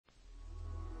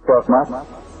talk much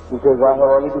because I have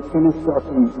already finished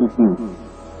talking with you.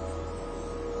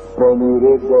 When you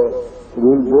read the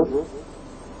rule book,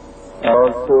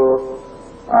 also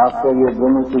after your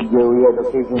Brahma Sudhya we had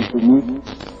occasion to meet,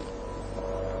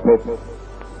 but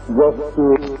just to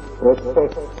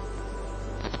respect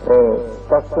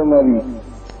customary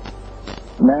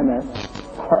manner,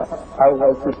 I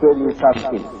have to tell you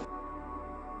something.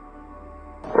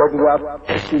 What is up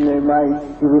in my mind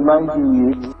to remind you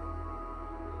is,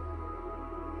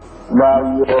 while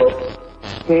you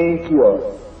stay here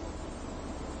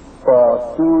for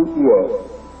 2 years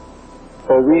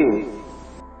away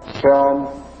from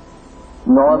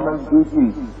normal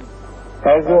duties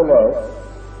as well as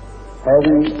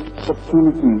having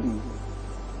opportunity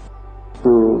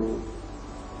to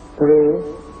pray,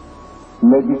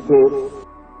 meditate,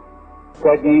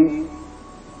 study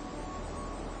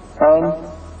and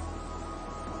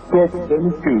take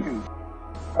benefit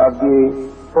of the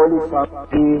holy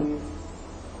company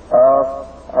of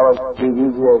our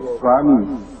previous Swami.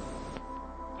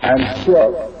 And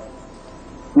here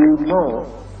you know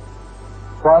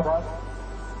what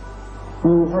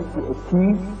you have to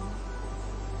achieve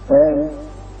and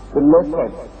the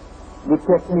method, the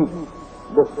technique,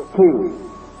 the skill,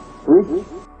 which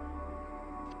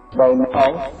by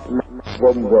now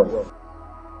very well.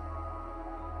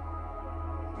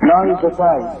 Now is the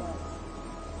time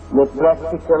the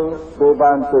practical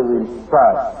Vedanta will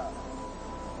start.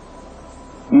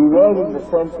 You were in the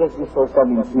center before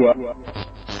coming here,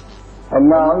 and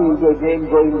now you are again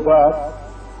going back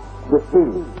the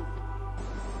field.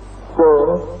 So,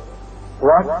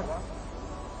 what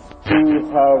we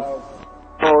have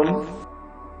known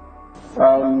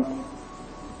and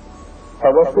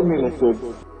have assimilated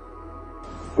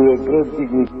to a great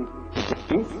degree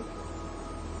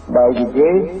by the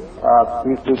grace of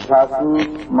Sri Thakur,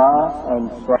 Ma and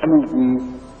Swamiji,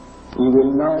 we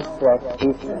will now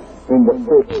practice in the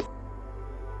faith.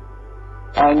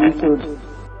 And we should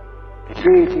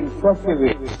do it in such a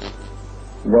way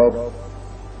that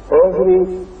every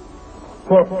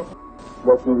step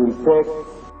that we will take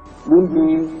will be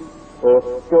a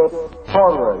step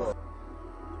forward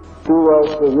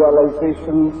towards the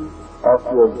realization of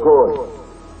your goal.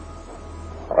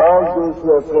 All those who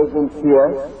are present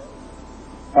here,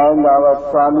 and our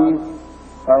Swamis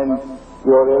and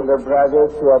your elder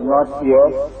brothers who are not here,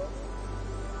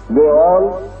 they all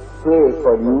pray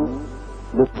for you,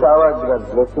 the shower their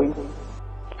blessings.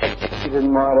 Even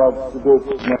Maharaj today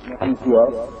is not here,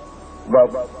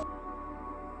 but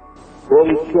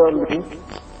very surely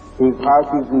his heart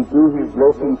is with you, his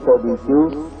blessings are with you.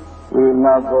 We will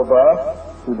now go back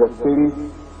to the field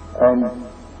and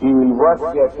he will work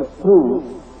there to prove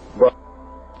that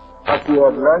what you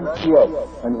have learned here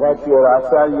and what your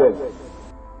acharyas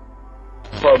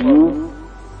for you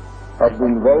have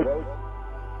been very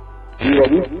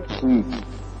sweet.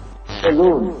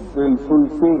 Alone will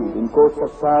fulfill in course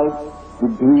of time the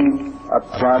dream of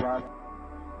God.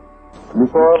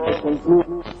 Before I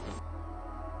conclude,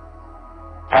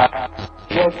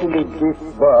 especially this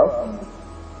verse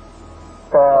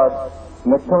for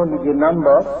not only the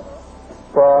number,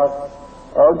 for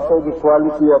also the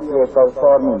quality of your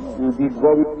performance. You did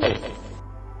very well.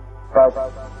 But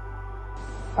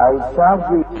I charge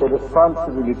you the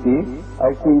responsibility.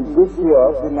 I think this year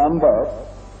the number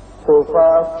so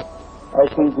far I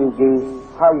think is the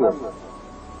highest.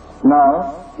 Now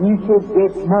you should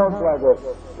get more brothers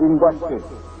inducted.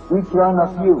 Each one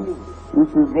of you, if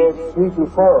you get 3 to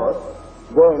 4,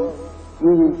 then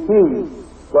you will see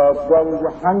that there is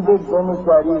 100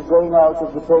 brahmacharis going out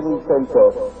of the training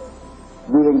center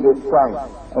during this time,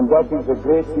 and that is a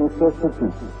great necessity.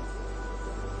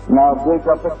 Now great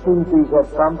opportunities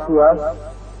have come to us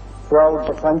throughout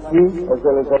the country as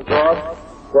well as abroad.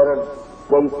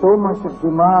 There is so much of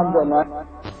demand on us,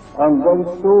 and there is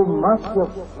so much of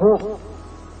hope.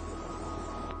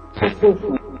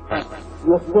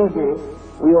 Yesterday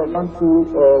we had gone to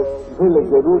a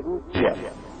village, a root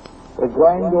here. A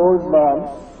grand old man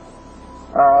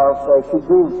of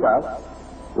scheduled caste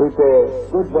with a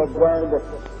good background of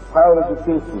higher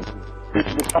education.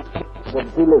 The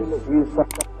village, he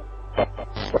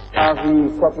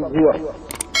settled here.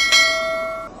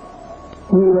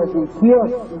 He was in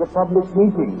tears in the public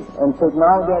meeting and said,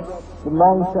 now that the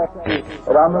monks at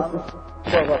Ramakrishna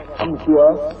have come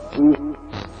here,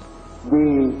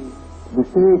 the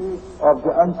faith of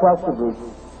the untouchables,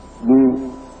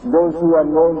 those who are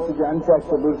known to the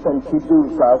untouchables and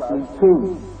scheduled caste will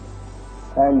change.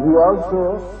 And he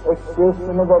also expressed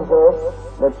another hope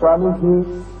that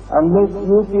Swamiji, unless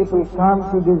you people come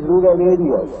to these rural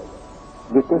areas,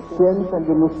 the Christians and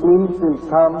the Muslims will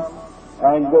come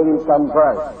and they will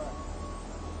convert.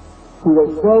 He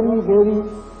was very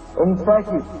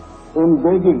emphatic in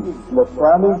begging the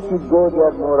Swami should go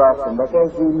there more often,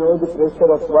 because we know the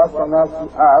pressure of what Sannyasi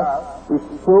asks is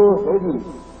so heavy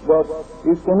that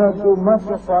you cannot do much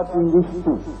of what in this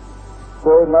too.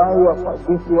 So now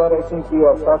this year I think we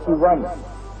are 41,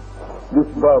 this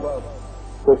birth.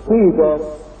 So see that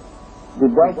the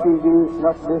batch is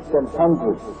not less than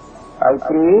 100. I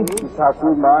pray to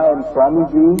Thakur Ma and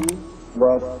Swamiji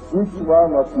that each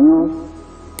one of you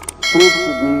prove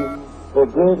to be a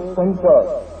great center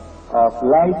of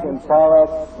light and power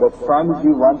that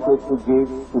Swamiji wanted to give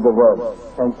to the world.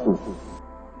 Thank you.